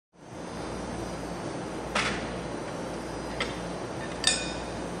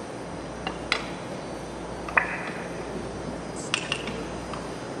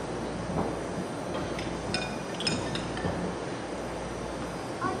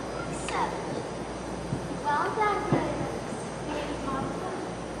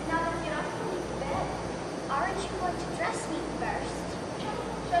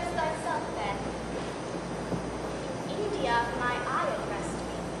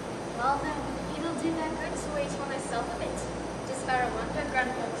Well, no, it'll do that good to wait for myself a bit. Just better wonder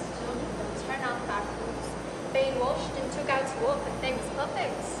grandfolks children will turn out back rooms, being washed and took out to walk with famous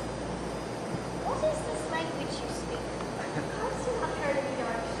puppets. What is this language you speak? Perhaps you've not heard of the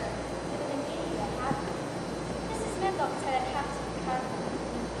Yorkshire, but indeed I have. Mrs. Medlock said I'd have to be careful.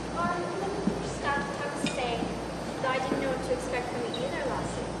 Or I didn't understand what I was saying, though I didn't know what to expect from you either,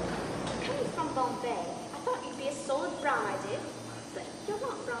 lassie. Coming from Bombay, I thought you'd be a solid brown, I did. But you're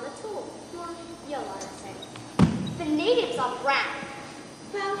not brown at all. More yellow, I'd say. The natives are brown.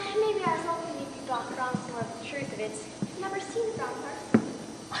 Well, maybe I was hoping you'd be brown for more of the truth of it. Never seen a brown person.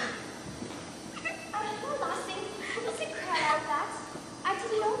 Oh, lassie, you mustn't cry like that. I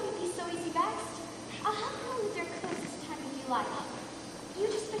didn't know you'd be so easy vexed. I'll help you with your clothes this time if you like. You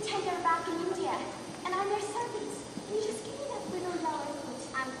just pretend you're back in India, and I'm their servant. And you just give me that little yellow coat.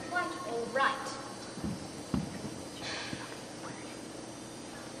 I'm quite all right.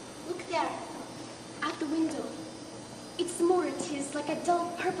 Look there, out the window. It's more, it is like a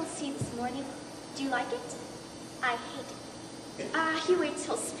dull purple sea this morning. Do you like it? I hate it. You wait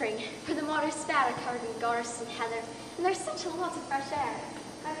till spring, for the water's spatter covered in gorse and heather, and there's such a lot of fresh air.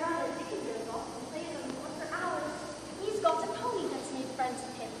 I'd rather Dickon goes off and play on the moor for hours. He's got a pony that's made friends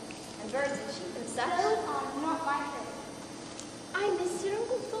with him, and birds and sheep and such. Those are not like her. I miss your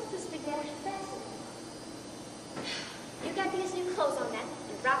Uncle Fulton's big better fashion. You get these new clothes on then,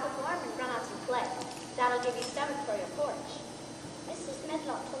 and wrap up warm and run out and play. That'll give you stomach for your porch. Mrs.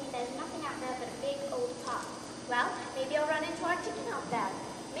 Medlock told me there's nothing out there but a big old top. Well, maybe I'll run into our chicken out there.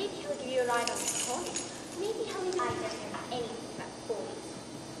 Maybe he'll give you a ride on his pony. Maybe he'll leave I don't care about anything but ponies.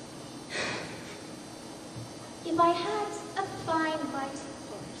 If I had a fine white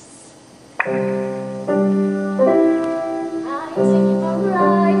horse, I'd take you for a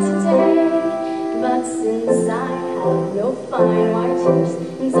ride today. But since I have no fine white horse,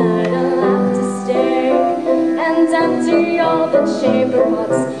 inside I'll have to stay and empty all the chamber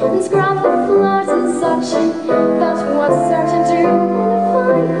pots and scrub the floors and such. But what's there to do on a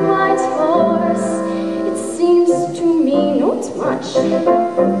fine white horse? It seems to me not much.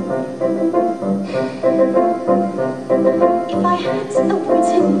 If I had a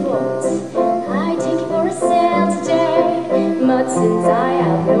wooden boat, I'd take it for a sail today. But since I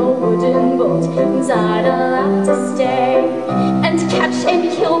have no wooden boat, inside I'll have to stay and catch and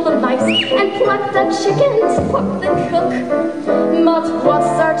kill the mice and pluck the chickens, pluck the cook. But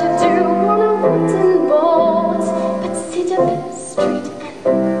what's there to do on a wooden boat but sit up in the street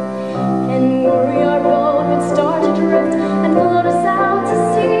and worry our boat would start to drift and float us out to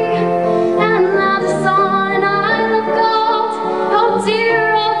sea and land us on an isle of gold. Oh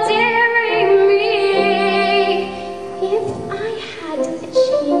dearie me. If I had a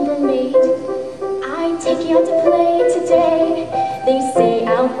chambermaid, I'd take you out to play today. They say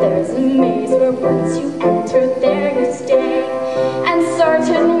out there's a maze where once you enter there you stay. And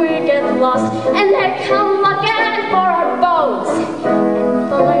certain we get lost and they come again for our boats and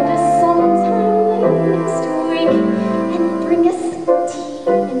find us sometime late next week and bring us tea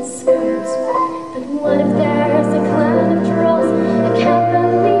and scones. But what if there's a cloud of trolls, a cat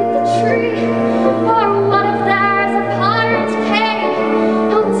beneath the tree? Or what if there's a pirate cave?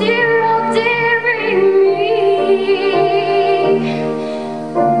 Oh dearie me.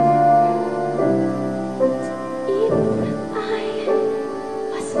 If I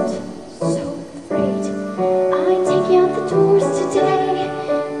wasn't so afraid, I'd take you out the doors today.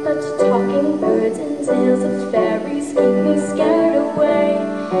 But talking birds and tales of fairies keep me scared away.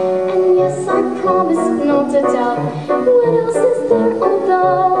 And yes, I promise not to tell. What else is there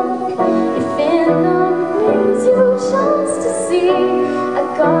although? If in the maze you chance to see a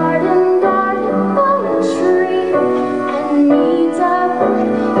garden guarded by a tree, and meet a bird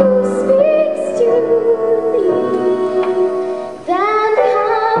who speaks to thee, then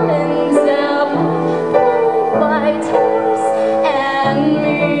come and sail my white horse and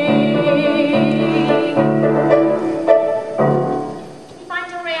me. If you find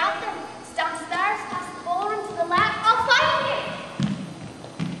your way out there, it's downstairs, past the ballroom to the left. I'll find you.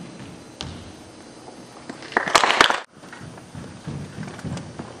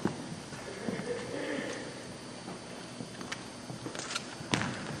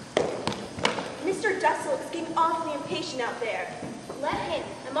 Mr. Dussel is getting awfully impatient out there. Let him.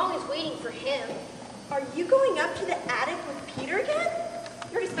 I'm always waiting for him. Are you going up to the attic with Peter again?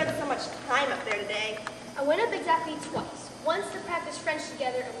 You already spent so much time up there today. I went up exactly twice. Once to practice French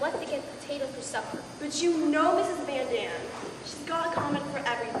together and once to get potato for supper. But you know Mrs. Van Dam. She's got a comment for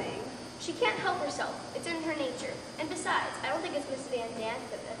everything. She can't help herself. It's in her nature. And besides, I don't think it's Miss Van Dam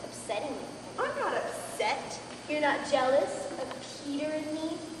that's upsetting me. I'm not upset. You're not jealous of Peter and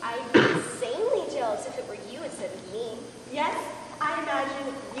me? I'd be insanely jealous if it were you instead of me. Yes, I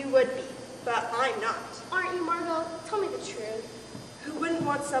imagine you would be, but I'm not. Aren't you, Margot? Tell me the truth. Who wouldn't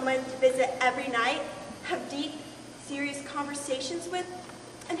want someone to visit every night, have deep, serious conversations with,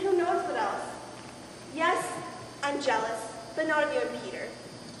 and who knows what else? Yes, I'm jealous, but not of you and Peter.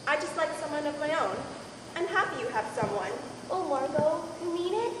 I just like someone of my own. I'm happy you have someone. Oh, Margot, you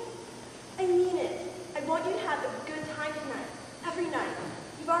mean it? I mean it. I want you to have a good time tonight, every night.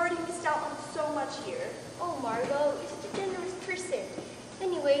 You've already missed out on so much here. Oh, Margot, you're such a generous person.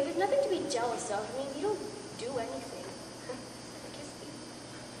 Anyway, there's nothing to be jealous of. I mean, you don't do anything. Kiss me.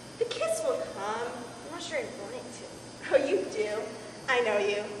 The kiss will come. I'm not sure I want it to. Oh, you do. I know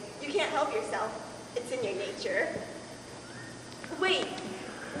you. You can't help yourself. It's in your nature. Wait,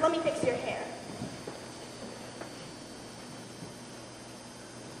 let me fix your hair.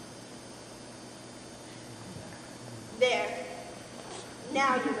 There.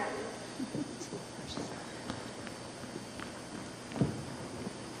 Now you're ready.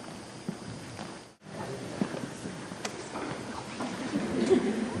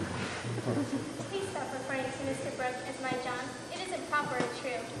 Please stop referring to Mr. Brooke as my John. It isn't proper or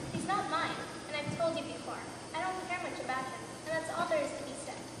true. He's not mine, and I've told you before. I don't care much about him, and that's all there is to be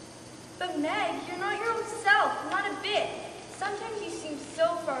said. But Meg, you're not your own self, not a bit. Sometimes you seem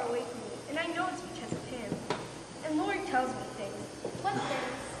so far away from me, and I know it's because of him. And Lori tells me things. What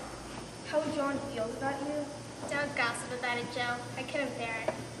things? How John feels about you. Don't gossip about it, Joe. I couldn't bear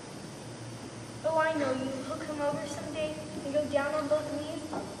it. Oh, I know you. He'll come over someday and go down on both knees,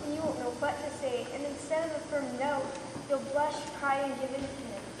 and you won't know what to say. And instead of a firm no, you'll blush, cry, and give in to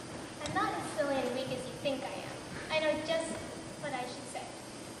him. I'm not as silly and weak as you think I am. I know just what I should say.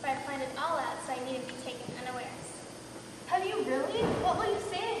 But I planned it all out so I needn't be taken unawares. Have you really? What will you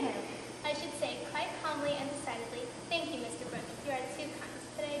say to him? I should say quite calmly and decidedly, "Thank you, Mr. Brooke. You are too kind.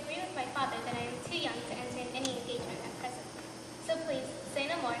 But I agree with my father that I am too young to enter in any engagement at present. So please, say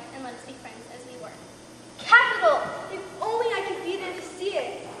no more and let us be friends as we were." Capital! If only I could be there to see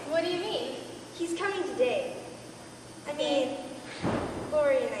it. What do you mean? He's coming today. I mean,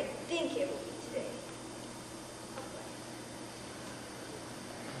 Lori and I think it will be today.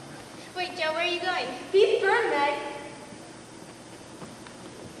 Wait, Joe, where are you going? Be firm, Meg.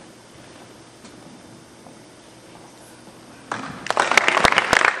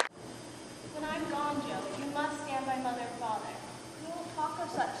 When I'm gone, Joe, you must stand by Mother and Father. We won't talk of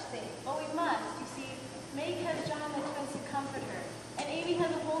such things, but we must. You see, Meg has John and the twins to comfort her, and Amy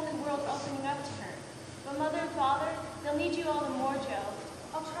has a whole new world opening up to her. But Mother and Father, they'll need you all the more, Joe.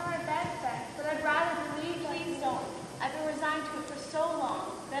 I'll try my best, Beck, but I'd rather believe that. Please don't. I've been resigned to it for so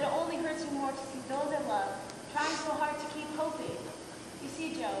long that it only hurts me more to see those I love trying so hard to keep hoping. You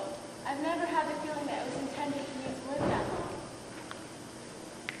see, Joe, I've never had the feeling that it was intended for me to live that long.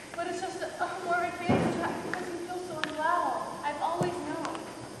 But it's just a more advanced track because you feel so unwell. I've always known.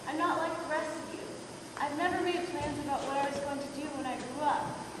 I'm not like the rest of you. I've never made plans about what I was going to do when I grew up.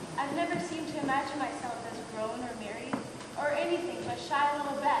 I've never seemed to imagine myself as grown or married, or anything but shy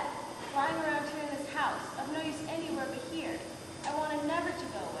little Beth, flying around here in this house, of no use anywhere but here. I wanted never to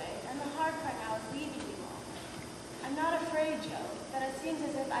go away, and the hard part now is leaving you all. I'm not afraid, Joe, but it seems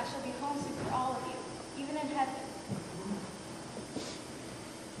as if I shall be homesick for all of you, even in heaven.